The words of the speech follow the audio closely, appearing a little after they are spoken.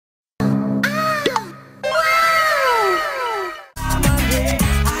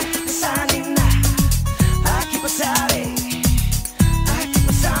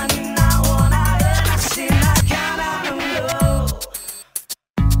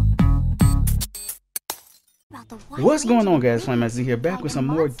What's going on, guys? FlameMasterZ here, back with some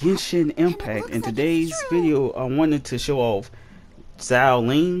more Genshin Impact. In today's video, I wanted to show off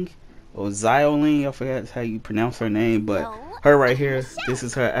Xiangling, or Xiangling, I forgot how you pronounce her name, but her right here, this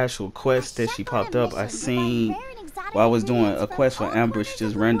is her actual quest that she popped up. I seen while I was doing a quest for Amber, she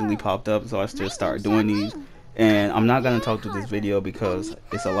just randomly popped up, so I just started doing these. And I'm not going to talk through this video because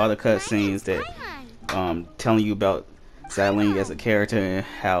it's a lot of cutscenes that telling you about Xiangling as a character and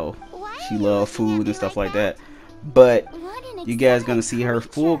how she loves food and stuff like that. But you guys gonna see her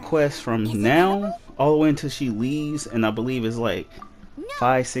full quest from now all the way until she leaves, and I believe it's like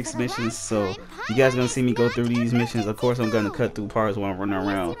 5-6 missions. So you guys gonna see me go through these missions. Of course, I'm gonna cut through parts while I'm running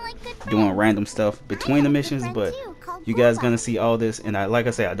around doing random stuff between the missions, but you guys gonna see all this. And like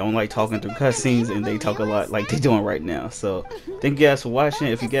I said, I don't like talking through cutscenes, and they talk a lot like they're doing right now. So thank you guys for watching.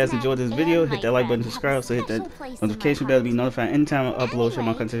 If you guys enjoyed this video, hit that like button, subscribe, so hit that notification bell to be notified anytime I upload, share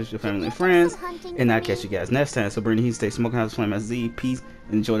my content with your family and friends, and I'll catch you guys next time. So bring the heat, stay smoking hot, FlameMasterZ, peace,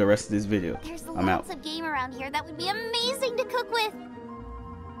 and enjoy the rest of this video. I'm out. There's lots of game around here that would be amazing to cook with.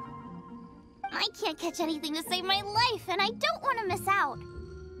 I can't catch anything to save my life, and I don't want to miss out.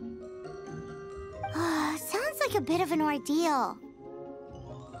 Sounds like a bit of an ordeal.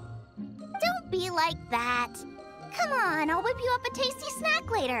 Don't be like that. Come on, I'll whip you up a tasty snack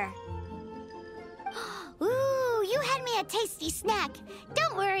later. Ooh, you had me a tasty snack.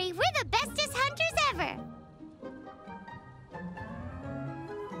 Don't worry, we're the bestest hunters ever.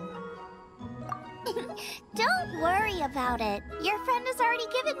 Don't worry about it. Your friend has already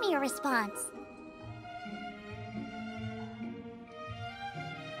given me a response.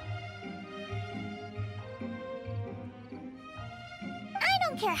 I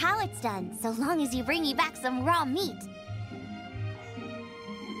don't care how it's done, so long as you bring me back some raw meat.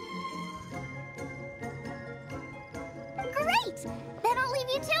 Great! Then I'll leave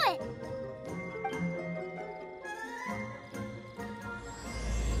you to it.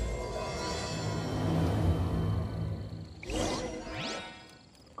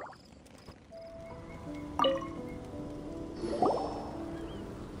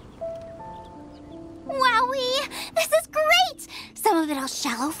 Wowee! This is great! Some of it I'll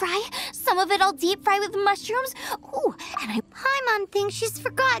shallow fry, some of it I'll deep fry with mushrooms. Ooh, and Paimon thinks she's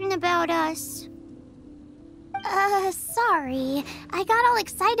forgotten about us. Sorry. I got all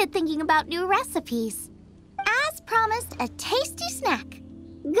excited thinking about new recipes. As promised, a tasty snack.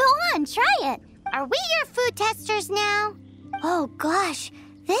 Go on, try it. Are we your food testers now? Oh gosh,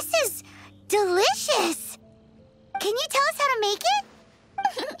 this is delicious. Can you tell us how to make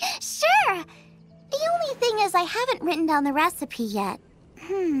it? Sure. The only thing is I haven't written down the recipe yet.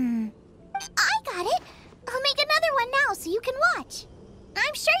 I got it. I'll make another one now so you can watch.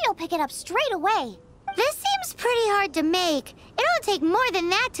 I'm sure you'll pick it up straight away. This seems pretty hard to make. It'll take more than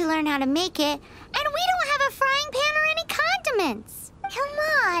that to learn how to make it. And we don't have a frying pan or any condiments. Come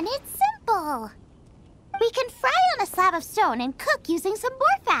on, it's simple. We can fry on a slab of stone and cook using some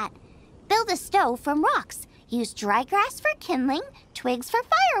boar fat. Build a stove from rocks. Use dry grass for kindling, twigs for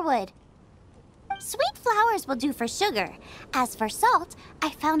firewood. Sweet flowers will do for sugar. As for salt, I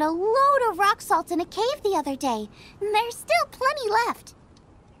found a load of rock salt in a cave the other day. There's still plenty left.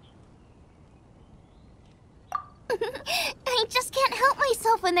 I just can't help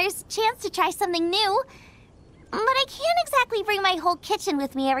myself when there's a chance to try something new. But I can't exactly bring my whole kitchen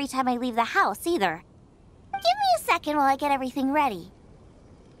with me every time I leave the house, either. Give me a second while I get everything ready.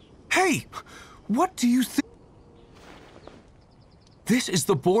 Hey! What do you think? This is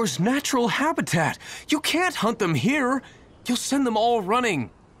the boar's natural habitat. You can't hunt them here. You'll send them all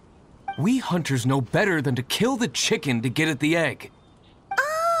running. We hunters know better than to kill the chicken to get at the egg.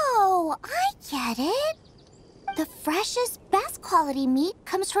 Oh, I get it. The freshest, best quality meat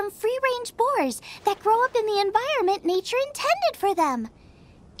comes from free-range boars that grow up in the environment nature intended for them.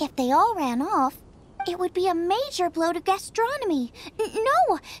 If they all ran off, it would be a major blow to gastronomy.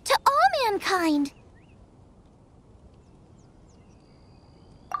 No, to all mankind.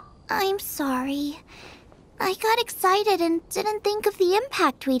 I'm sorry. I got excited and didn't think of the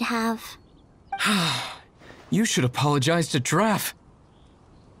impact we'd have. You should apologize to Draff.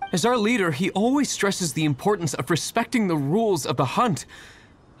 As our leader, he always stresses the importance of respecting the rules of the hunt.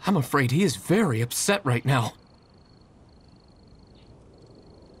 I'm afraid he is very upset right now.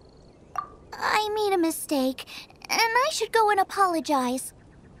 I made a mistake, and I should go and apologize.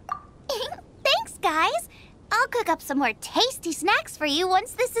 Thanks, guys. I'll cook up some more tasty snacks for you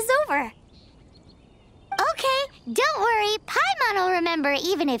once this is over. Okay, don't worry. Paimon will remember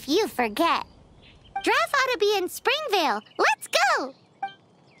even if you forget. Draff ought to be in Springvale. Let's go!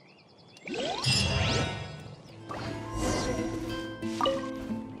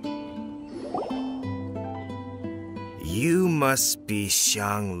 must be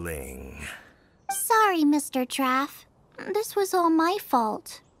Xiangling. Sorry, Mr. Traff. This was all my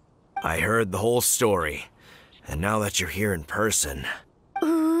fault. I heard the whole story, and now that you're here in person...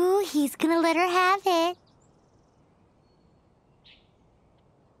 Ooh, he's gonna let her have it.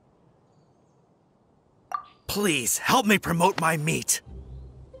 Please, help me promote my meat.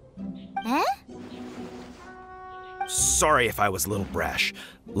 Eh? Sorry if I was a little brash.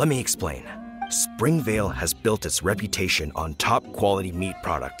 Let me explain. Springvale has built its reputation on top-quality meat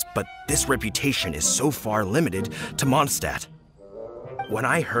products, but this reputation is so far limited to Mondstadt. When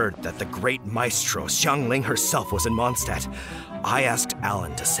I heard that the great maestro Xiangling herself was in Mondstadt, I asked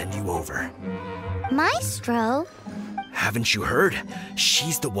Alan to send you over. Maestro? Haven't you heard?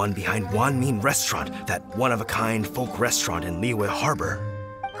 She's the one behind Wanmin Restaurant, that one-of-a-kind folk restaurant in Liyue Harbor.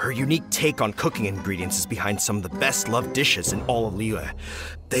 Her unique take on cooking ingredients is behind some of the best-loved dishes in all of Liyue.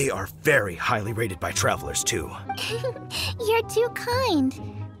 They are very highly rated by travelers, too. You're too kind.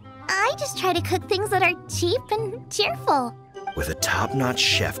 I just try to cook things that are cheap and cheerful. With a top-notch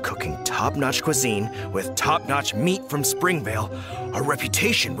chef cooking top-notch cuisine with top-notch meat from Springvale, our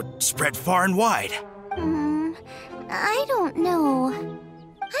reputation would spread far and wide. I don't know.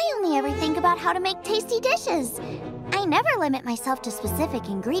 I only ever think about how to make tasty dishes. I never limit myself to specific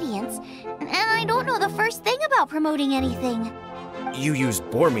ingredients, and I don't know the first thing about promoting anything. You use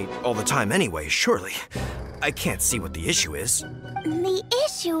boar meat all the time anyway, surely. I can't see what the issue is. The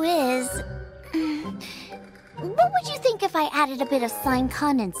issue is... what would you think if I added a bit of slime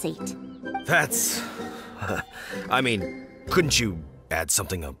condensate? That's... I mean, couldn't you add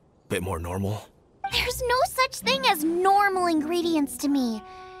something a bit more normal? There's no such thing as normal ingredients to me.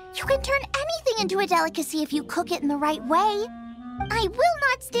 You can turn anything into a delicacy if you cook it in the right way. I will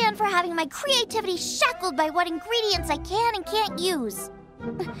not stand for having my creativity shackled by what ingredients I can and can't use.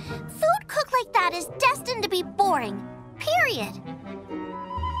 Food cooked like that is destined to be boring. Period.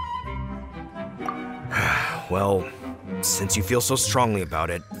 Well, since you feel so strongly about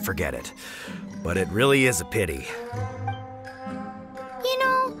it, forget it. But it really is a pity. You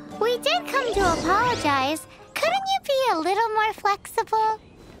know, we did come to apologize. Couldn't you be a little more flexible?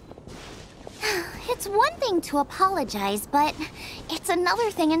 It's one thing to apologize, but it's another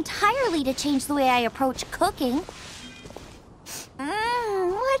thing entirely to change the way I approach cooking.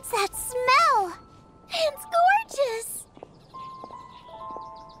 What's that smell? It's gorgeous!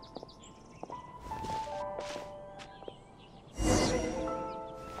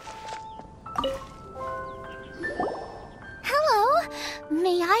 Hello,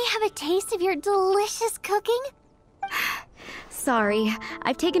 may I have a taste of your delicious cooking? Sorry,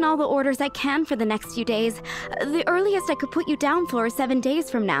 I've taken all the orders I can for the next few days. The earliest I could put you down for is 7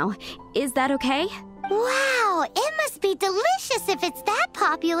 days from now. Is that okay? Wow, it must be delicious if it's that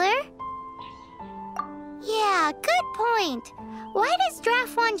popular. Yeah, good point. Why does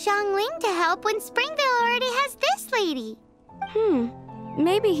Draft want Xiangling to help when Springvale already has this lady?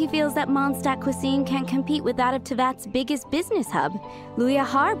 Maybe he feels that Mondstadt cuisine can't compete with that of Tevat's biggest business hub, Liyue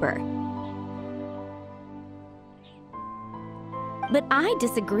Harbor. But I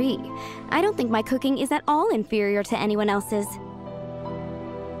disagree. I don't think my cooking is at all inferior to anyone else's.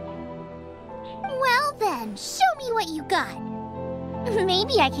 Well then, show me what you got.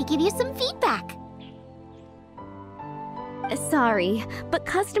 Maybe I could give you some feedback. Sorry, but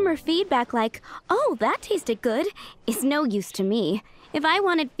customer feedback like, "Oh, that tasted good," is no use to me. If I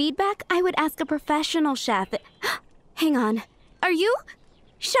wanted feedback, I would ask a professional chef. Hang on. Are you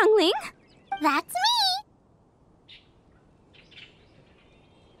Xiangling? That's me!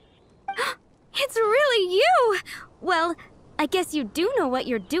 It's really you! Well, I guess you do know what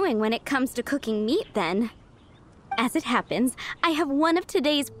you're doing when it comes to cooking meat, then. As it happens, I have one of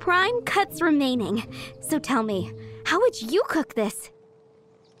today's prime cuts remaining. So tell me, how would you cook this?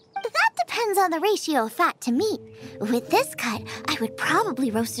 That depends on the ratio of fat to meat. With this cut, I would probably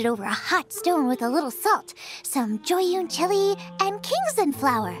roast it over a hot stone with a little salt, some Joyun chili, and Kingston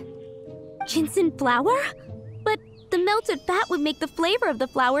flour. Ginseng flour? But the melted fat would make the flavor of the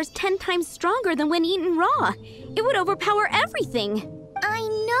flowers 10 times stronger than when eaten raw. It would overpower everything. I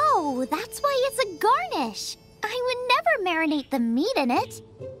know, that's why it's a garnish. I would never marinate the meat in it.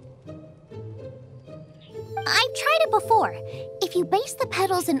 I've tried it before. If you baste the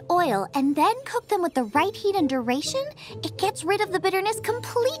petals in oil and then cook them with the right heat and duration, it gets rid of the bitterness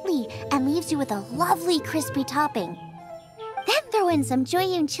completely and leaves you with a lovely crispy topping. Then throw in some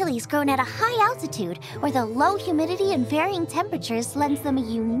Joyun chilies grown at a high altitude where the low humidity and varying temperatures lends them a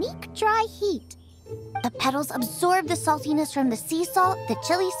unique dry heat. The petals absorb the saltiness from the sea salt, the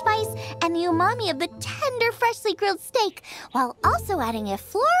chili spice, and the umami of the tender, freshly grilled steak, while also adding a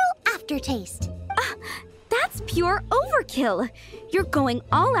floral aftertaste. That That's pure overkill. You're going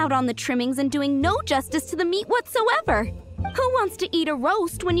all out on the trimmings and doing no justice to the meat whatsoever. Who wants to eat a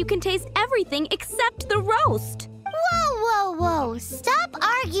roast when you can taste everything except the roast? Whoa, whoa, whoa! Stop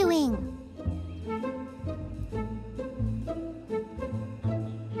arguing!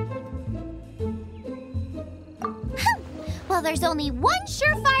 Well, there's only one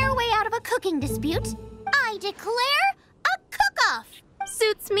surefire way out of a cooking dispute. I declare a cook-off!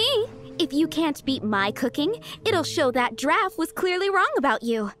 Suits me. If you can't beat my cooking, it'll show that Draff was clearly wrong about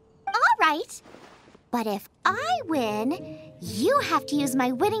you. All right. But if I win, you have to use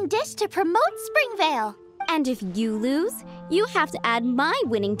my winning dish to promote Springvale. And if you lose, you have to add my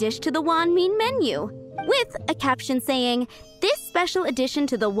winning dish to the Wan Min menu, with a caption saying, "This special addition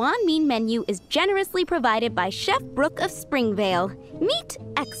to the Wan Min menu is generously provided by Chef Brooke of Springvale, meat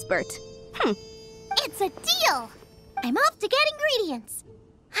expert." It's a deal. I'm off to get ingredients.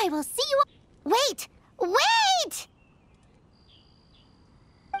 I will see you... Wait! Wait!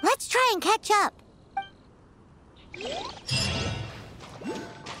 Let's try and catch up.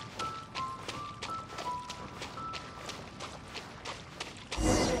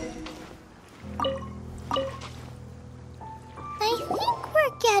 I think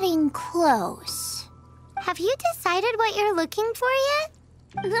we're getting close. Have you decided what you're looking for yet?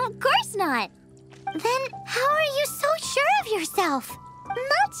 Of course not. Then how are you so sure of yourself?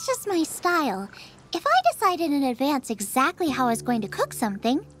 That's just my style. If I decided in advance exactly how I was going to cook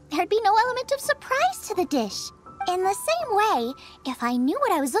something, there'd be no element of surprise to the dish. In the same way, if I knew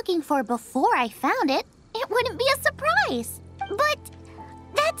what I was looking for before I found it, it wouldn't be a surprise. But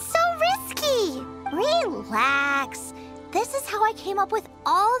that's so risky. Relax. This is how I came up with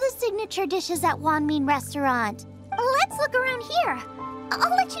all the signature dishes at Wan Min Restaurant. Let's look around here.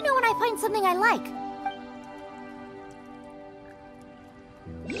 I'll let you know when I find something I like.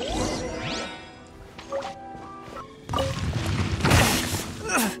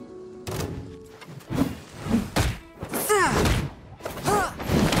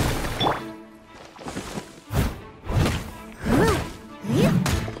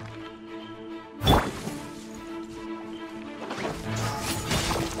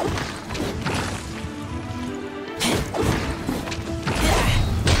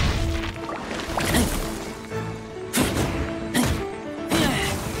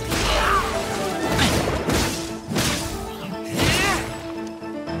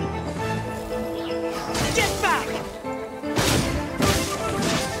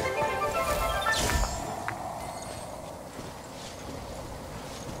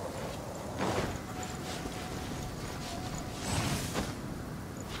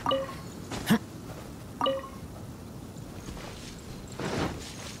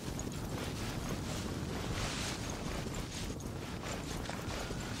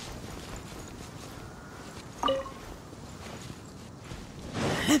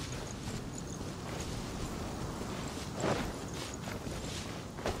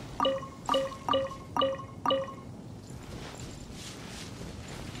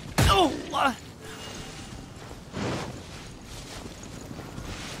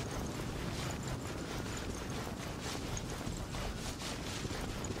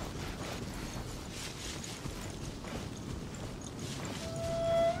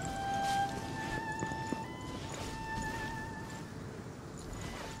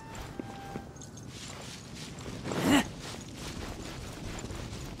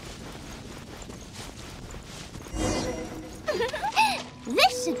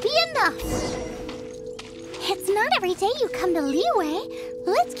 This should be enough. It's not every day you come to Liyue.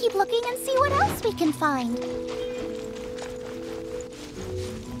 Let's keep looking and see what else we can find.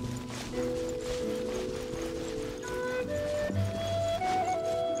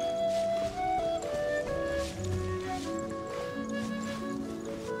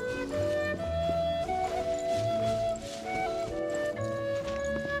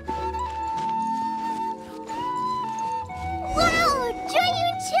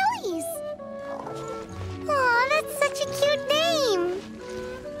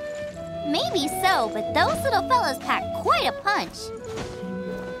 But those little fellas pack quite a punch.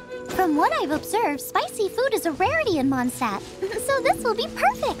 From what I've observed, spicy food is a rarity in Mondstadt, so this will be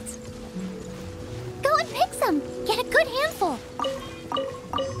perfect. Go and pick some. Get a good handful.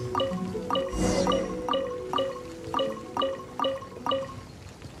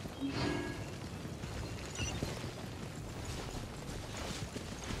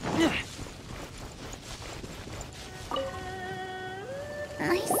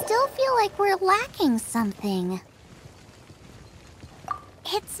 I still feel like we're lacking something.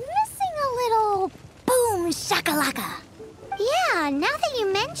 It's missing a little boom shakalaka. Yeah, now that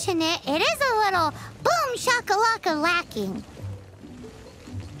you mention mention it, it is a little boom shakalaka lacking.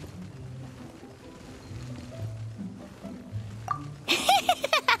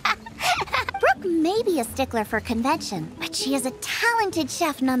 Brooke may be a stickler for convention, but she is a talented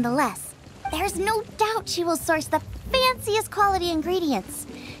chef nonetheless. There's no doubt she will source the fanciest quality ingredients.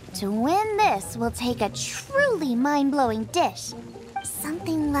 To win this will take a truly mind-blowing dish.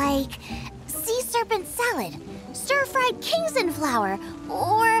 Something like sea serpent salad, stir-fried Kingston flour,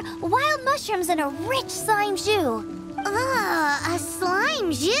 or wild mushrooms in a rich slime jus. A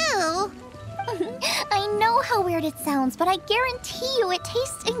slime jus? I know how weird it sounds, but I guarantee you it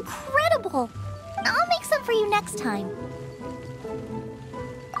tastes incredible. I'll make some for you next time.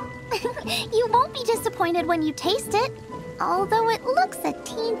 You won't be disappointed when you taste it, although it looks a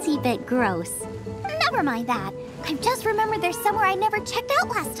teensy bit gross. Never mind that. I've just remembered there's somewhere I never checked out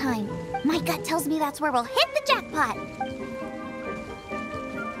last time. My gut tells me that's where we'll hit the jackpot.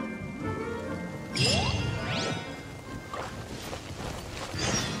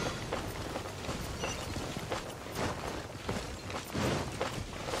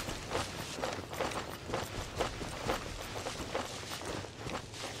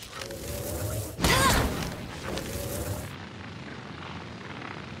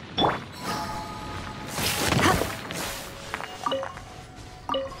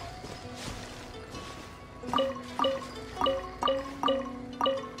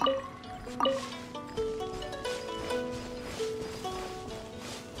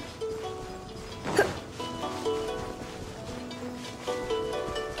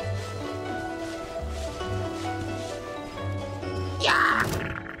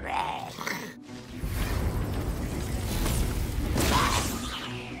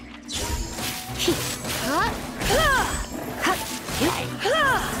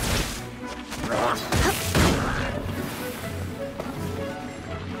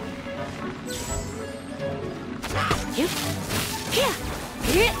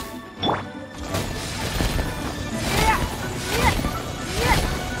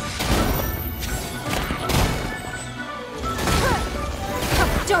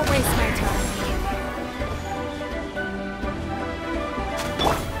 Don't waste my time.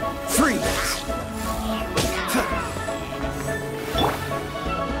 Freeze!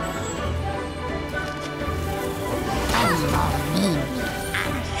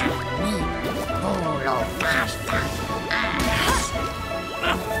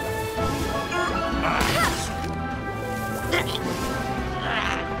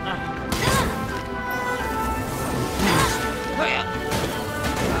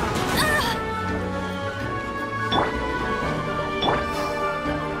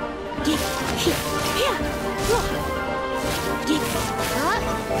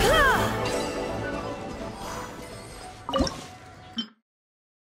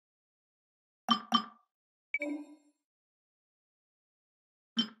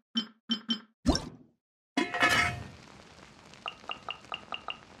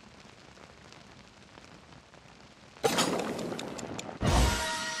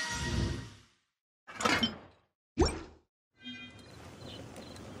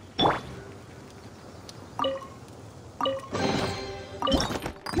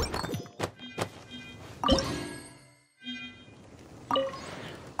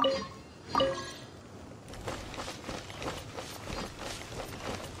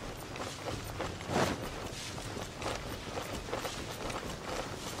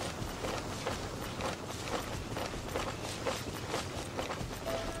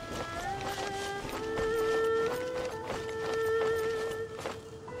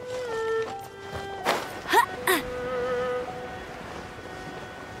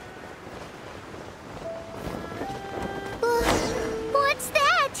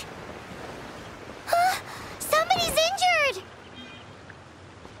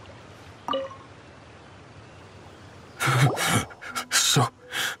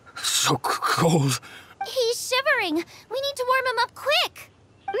 So cold. He's shivering. We need to warm him up quick.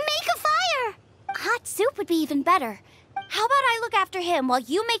 Make a fire. Hot soup would be even better. How about I look after him while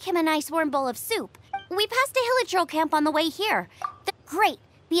you make him a nice warm bowl of soup? We passed a Hilichurl camp on the way here. Great.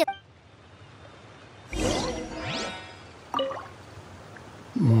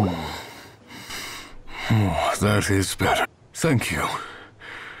 Oh, that is better. Thank you.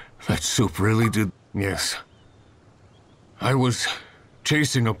 That soup really did... Yes. I was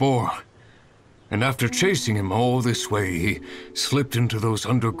chasing a boar. And after chasing him all this way, he slipped into those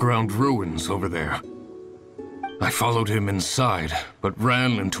underground ruins over there. I followed him inside, but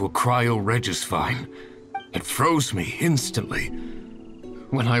ran into a cryo-regis vine. It froze me instantly.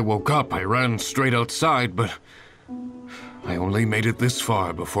 When I woke up, I ran straight outside, but I only made it this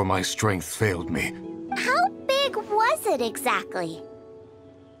far before my strength failed me. How big was it exactly?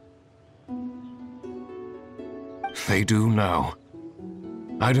 They do now.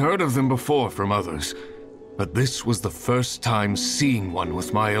 I'd heard of them before from others, but this was the first time seeing one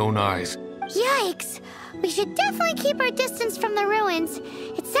with my own eyes. Yikes! We should definitely keep our distance from the ruins.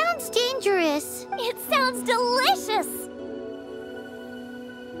 It sounds dangerous. It sounds delicious!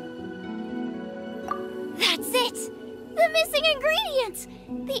 That's it! The missing ingredient!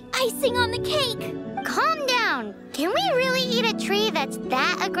 The icing on the cake! Calm down. Can we really eat a tree that's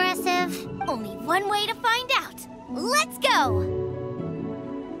that aggressive? Only one way to find out. Let's go!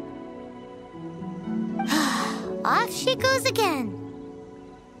 Off she goes again.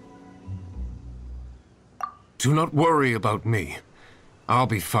 Do not worry about me. I'll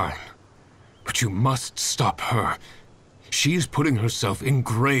be fine. But you must stop her. She is putting herself in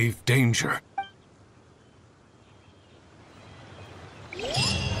grave danger.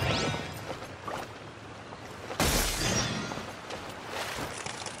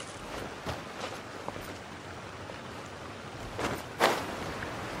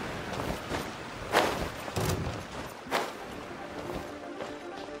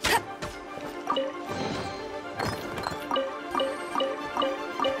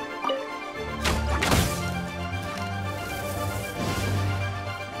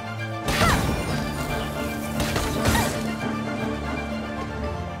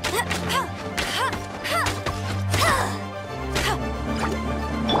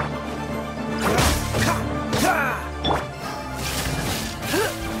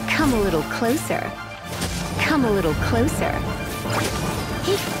 Come a little closer. Come a little closer.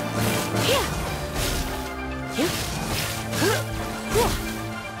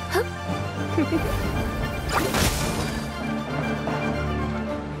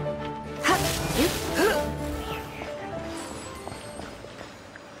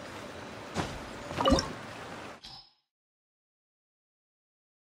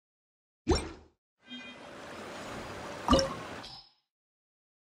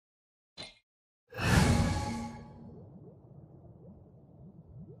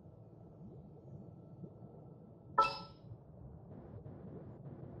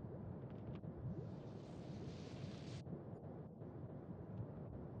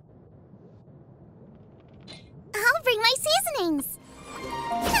 I'll bring my seasonings.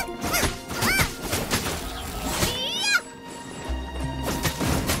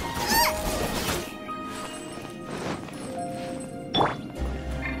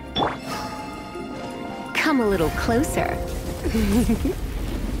 Come a little closer.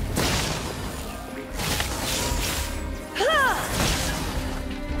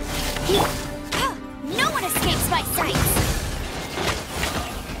 No one escapes my sight!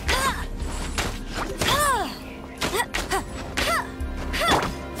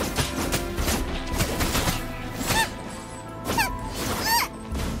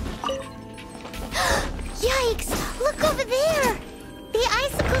 Yikes! Look over there! The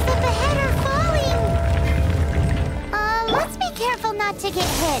icicles up ahead are falling! Let's be careful not to get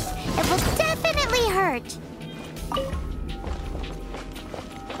hit. It will definitely hurt.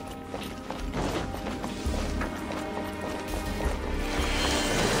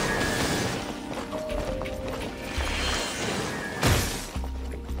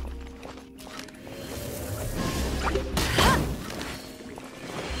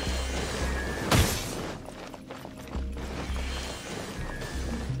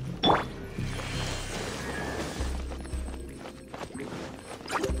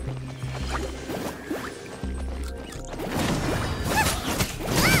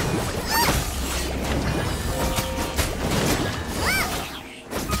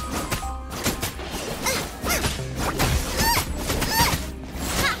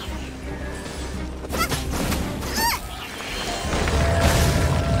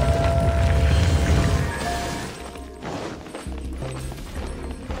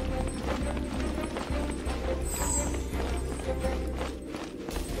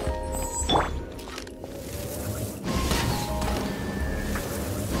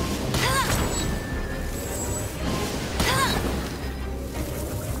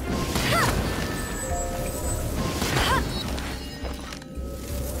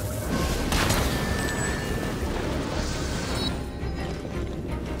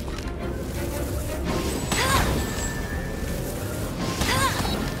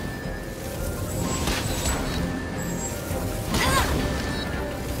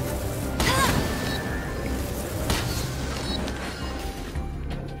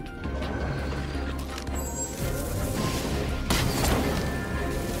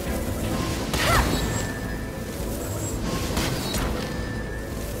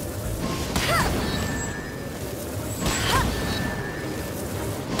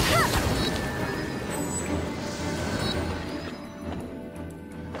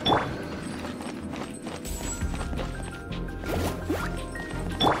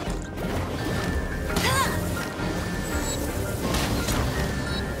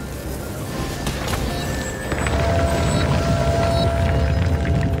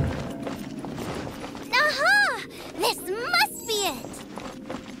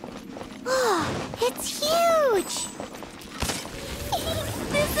 It's huge!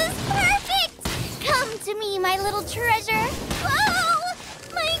 This is perfect! Come to me, my little treasure! Oh!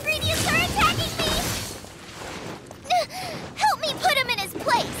 My ingredients are attacking me! Help me put him in his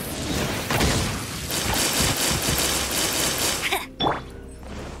place!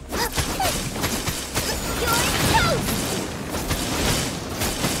 You're toast!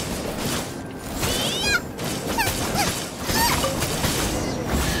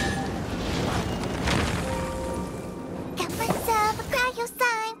 Got myself a cryo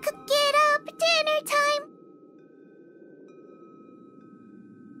sign, cook it up at dinner time.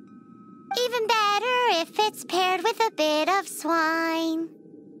 Even better if it's paired with a bit of swine.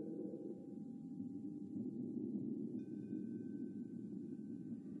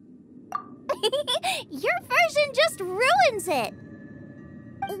 Your version just ruins it.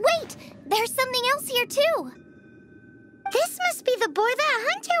 Wait, there's something else here too. This must be the boar that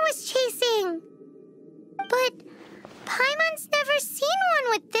Hunter was chasing. But Paimon's never seen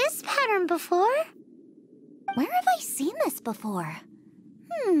one with this pattern before. Where have I seen this before?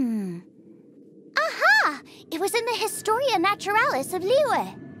 Aha! It was in the Historia Naturalis of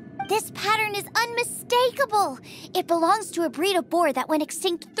Liyue. This pattern is unmistakable. It belongs to a breed of boar that went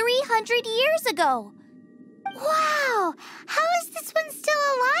extinct 300 years ago. Wow! How is this one still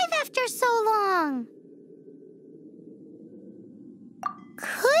alive after so long?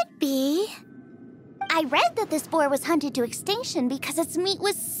 Could be. I read that this boar was hunted to extinction because its meat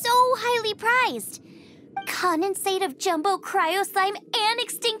was so highly prized. Condensate of jumbo cryo slime and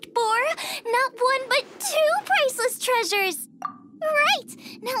extinct boar? Not one but two priceless treasures! Right!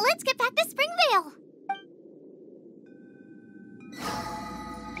 Now let's get back to Springvale!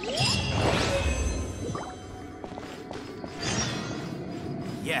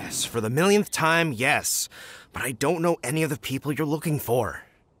 Yes, for the millionth time, yes. But I don't know any of the people you're looking for.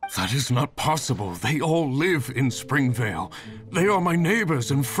 That is not possible. They all live in Springvale. They are my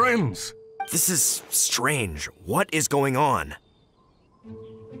neighbors and friends. This is strange. What is going on?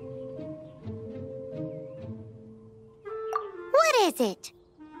 What is it?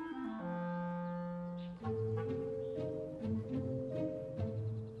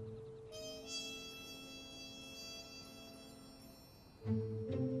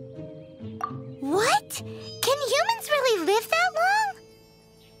 What? Can humans really live that long?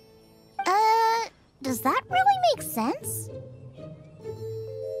 Does that really make sense?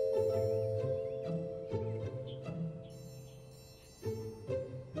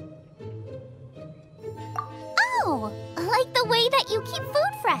 Oh, like the way that you keep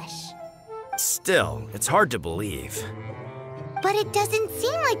food fresh. Still, it's hard to believe. But it doesn't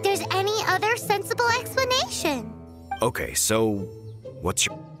seem like there's any other sensible explanation. Okay, so what's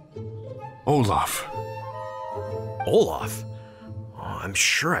your... Olaf. Olaf? Oh, I'm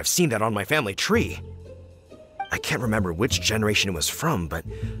sure I've seen that on my family tree. I can't remember which generation it was from, but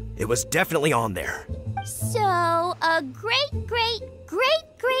it was definitely on there. So, a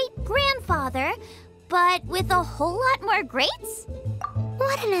great-great-great-great-grandfather, but with a whole lot more greats?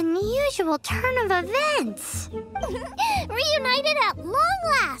 What an unusual turn of events! Reunited at long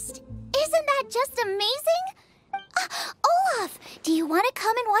last! Isn't that just amazing? Olaf, do you want to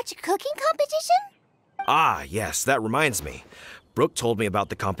come and watch a cooking competition? Ah, yes, that reminds me. Brooke told me about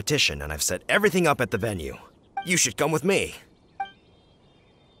the competition, and I've set everything up at the venue. You should come with me.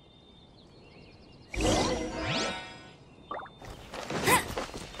 You're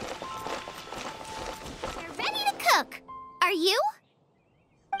ready to cook. Are you?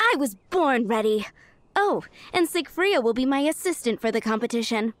 I was born ready. Oh, and Sigfria will be my assistant for the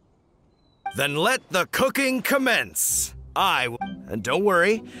competition. Then let the cooking commence. And don't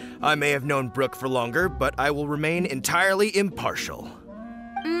worry, I may have known Brooke for longer, but I will remain entirely impartial.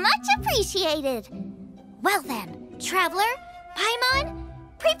 Much appreciated. Well then, Traveler, Paimon,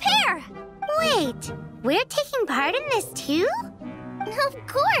 prepare! Wait, we're taking part in this too? Of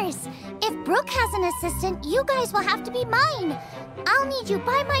course! If Brooke has an assistant, you guys will have to be mine. I'll need you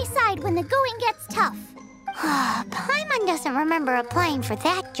by my side when the going gets tough. Paimon doesn't remember applying for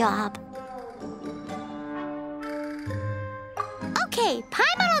that job. Okay,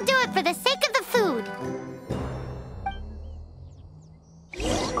 Paimon will do it for the sake of the food.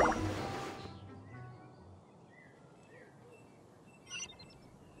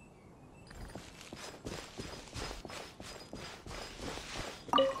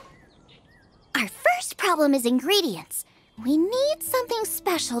 Our first problem is ingredients. We need something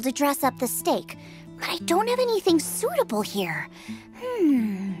special to dress up the steak, but I don't have anything suitable here.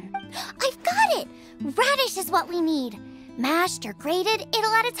 I've got it! Radish is what we need. Mashed or grated,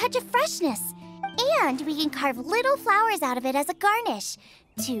 it'll add a touch of freshness. And we can carve little flowers out of it as a garnish.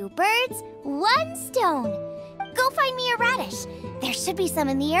 2 birds, 1 stone. Go find me a radish. There should be some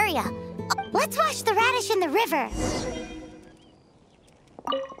in the area. Let's wash the radish in the river.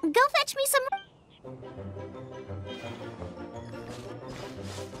 Go fetch me some...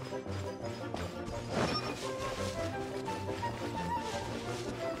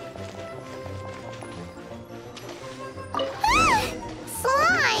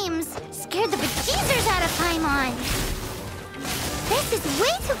 Slimes! Scared the bejesus out of Paimon. This is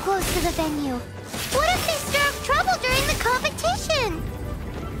way too close to the venue. What if they stir up trouble during the competition?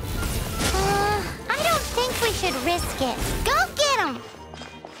 I don't think we should risk it. Go get them!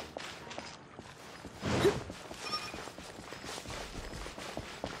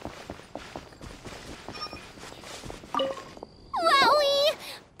 Wowie!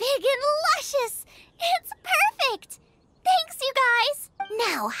 Big and luscious! It's perfect! Thanks, you guys!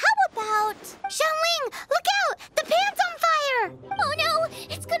 Now, how about... Xiangling, look out! The pan's on fire! Oh no!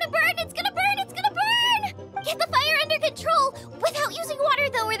 It's gonna burn! It's gonna burn! It's gonna burn! Get the fire under control! Without using water,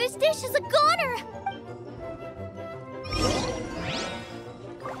 though, or this dish is a goner!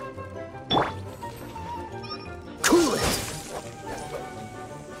 Cool it!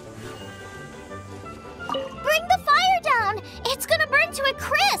 Bring the fire down! It's gonna burn to a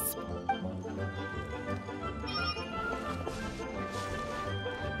crisp!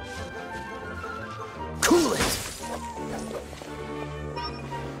 Cool it!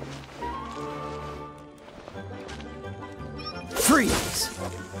 Freeze!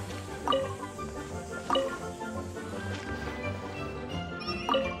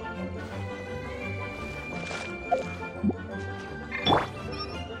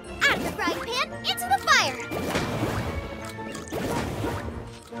 Out of the frying pan, into the fire!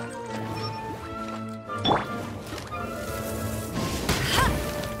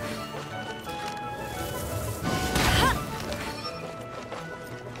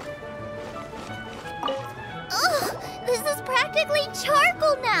 This is practically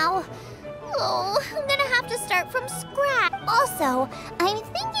charcoal now. Oh, I'm gonna have to start from scratch. Also, I'm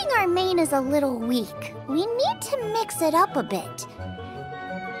thinking our main is a little weak. We need to mix it up a bit.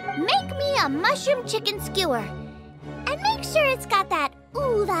 Make me a mushroom chicken skewer. And make sure it's got that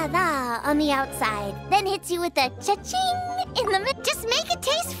ooh la la on the outside. Then hits you with a cha-ching in the mid. Just make it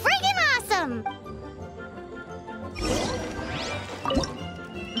taste friggin' awesome!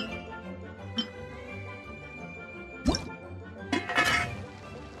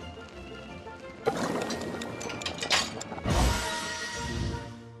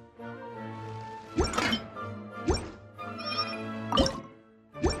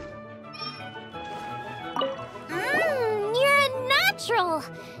 You're a natural.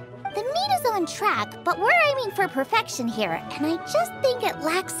 The meat is on track, but we're aiming for perfection here, and I just think it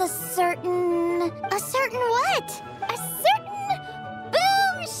lacks a certain what? A certain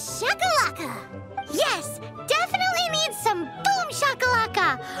boom shakalaka. Yes, definitely needs some boom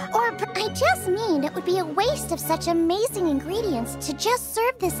shakalaka. Or I just mean it would be a waste of such amazing ingredients to just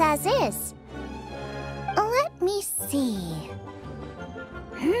serve this as is. Let me see.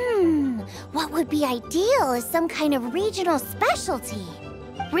 What would be ideal is some kind of regional specialty.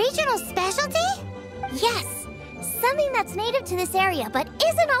 Regional specialty? Yes, something that's native to this area but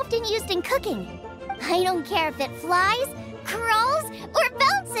isn't often used in cooking. I don't care if it flies, crawls, or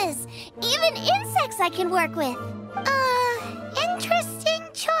bounces. Even insects I can work with. Interesting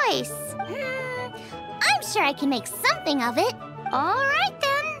choice. I'm sure I can make something of it. All right then.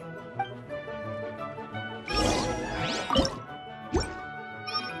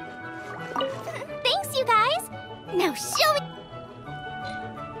 Thanks, you guys. Now show me.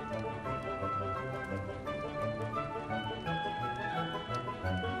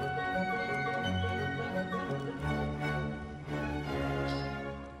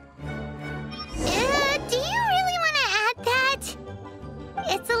 Do you really want to add that?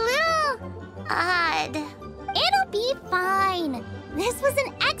 It's a little odd. It'll be fine. This was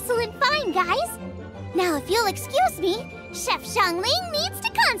an excellent find, guys. Now, if you'll excuse me, Chef Xiangling needs to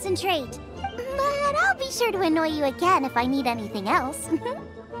concentrate. But I'll be sure to annoy you again if I need anything else. It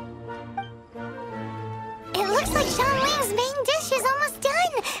looks like Xiangling's main dish is almost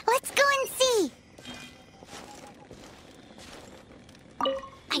done. Let's go and see.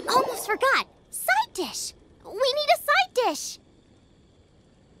 I almost forgot. Side dish. We need a side dish.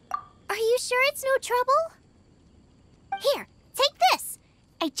 Are you sure it's no trouble? Here, take this.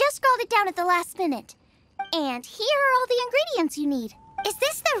 I just scrawled it down at the last minute. And here are all the ingredients you need. Is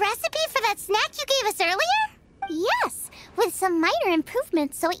this the recipe for that snack you gave us earlier? Yes, with some minor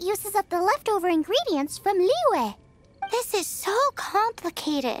improvements so it uses up the leftover ingredients from Liyue. This is so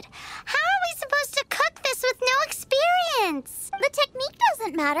complicated. How are we supposed to cook this with no experience? The technique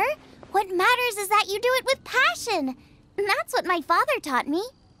doesn't matter. What matters is that you do it with passion. That's what my father taught me.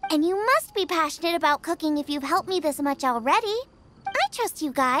 And you must be passionate about cooking if you've helped me this much already. I trust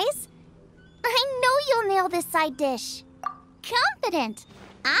you guys. I know you'll nail this side dish. Confident.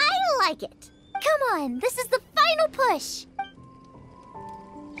 I like it. Come on, this is the final push.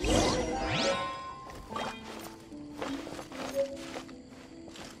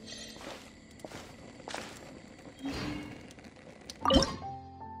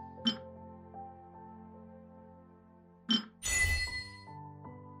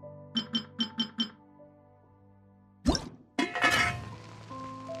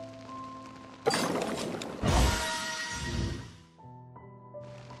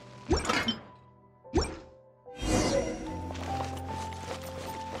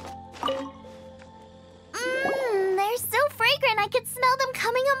 They're so fragrant I could smell them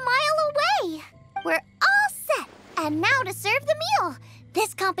coming a mile away. We're all set, and now to serve the meal.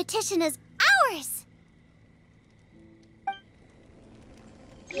 This competition is ours.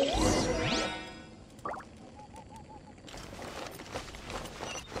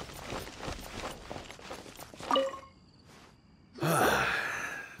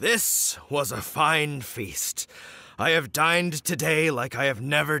 This was a fine feast. I have dined today like I have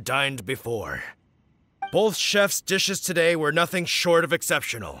never dined before. Both chefs' dishes today were nothing short of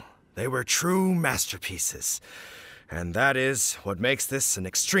exceptional. They were true masterpieces. And that is what makes this an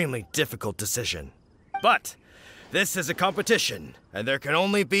extremely difficult decision. But this is a competition, and there can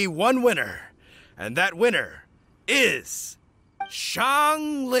only be one winner. And that winner is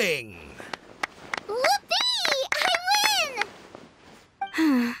Xiangling. Whoopee! I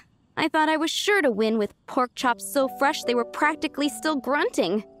win! I thought I was sure to win with pork chops so fresh they were practically still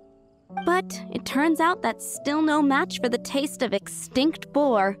grunting. But it turns out that's still no match for the taste of extinct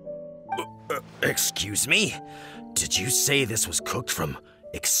boar. Excuse me? Did you say this was cooked from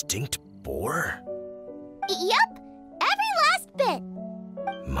extinct boar? Yep, every last bit.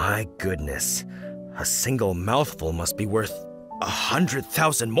 My goodness. A single mouthful must be worth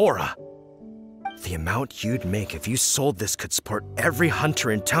 100,000 mora. The amount you'd make if you sold this could support every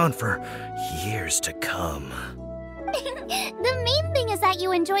hunter in town for years to come. The main thing is that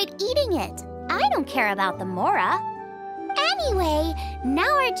you enjoyed eating it. I don't care about the mora. Anyway, now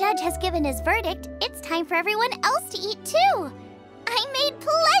our judge has given his verdict. It's time for everyone else to eat too. I made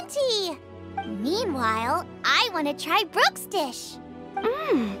plenty. Meanwhile, I want to try Brooke's dish.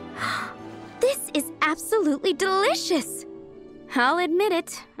 This is absolutely delicious. I'll admit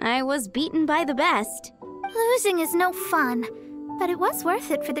it, I was beaten by the best. Losing is no fun, but it was worth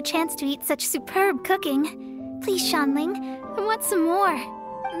it for the chance to eat such superb cooking. Please, Xiangling, I want some more.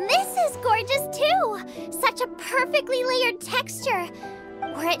 This is gorgeous too! Such a perfectly layered texture.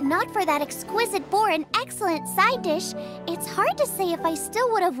 Were it not for that exquisite boar and excellent side dish, it's hard to say if I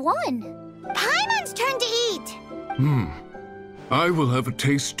still would have won. Paimon's turn to eat! I will have a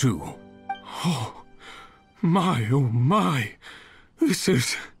taste too. Oh my. This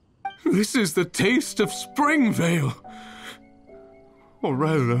is the taste of Springvale. Or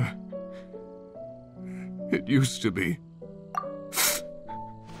rather, it used to be.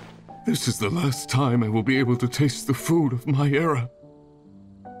 This is the last time I will be able to taste the food of my era.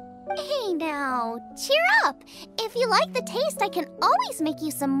 Hey now, cheer up. If you like the taste, I can always make you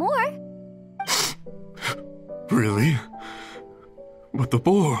some more. Really? But the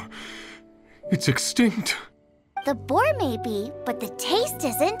boar, it's extinct. The boar may be, but the taste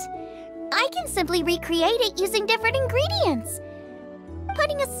isn't. I can simply recreate it using different ingredients.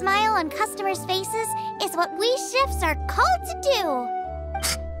 Putting a smile on customers' faces is what we chefs are called to do.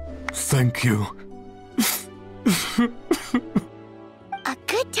 Thank you. A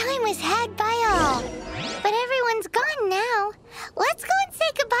good time was had by all. But everyone's gone now. Let's go and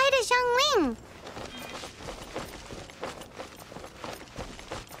say goodbye to Xiangling.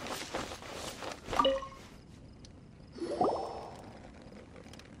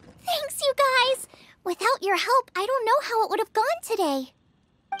 Thanks, you guys. Without your help, I don't know how it would have gone today.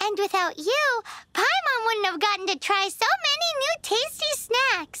 And without you, Paimon wouldn't have gotten to try so many new tasty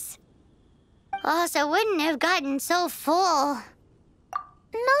snacks. Also wouldn't have gotten so full.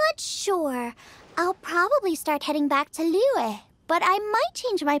 Not sure. I'll probably start heading back to Liyue, but I might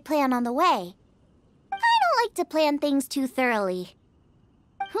change my plan on the way. I don't like to plan things too thoroughly.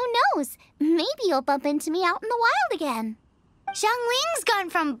 Who knows? Maybe you'll bump into me out in the wild again. Xiangling's gone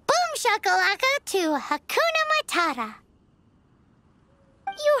from boom shakalaka to Hakuna Matata.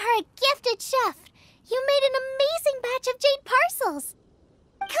 You are a gifted chef. You made an amazing batch of jade parcels.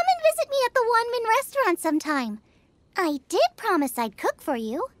 Come and visit me at the Wanmin restaurant sometime. I did promise I'd cook for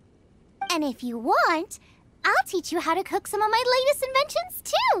you. And if you want, I'll teach you how to cook some of my latest inventions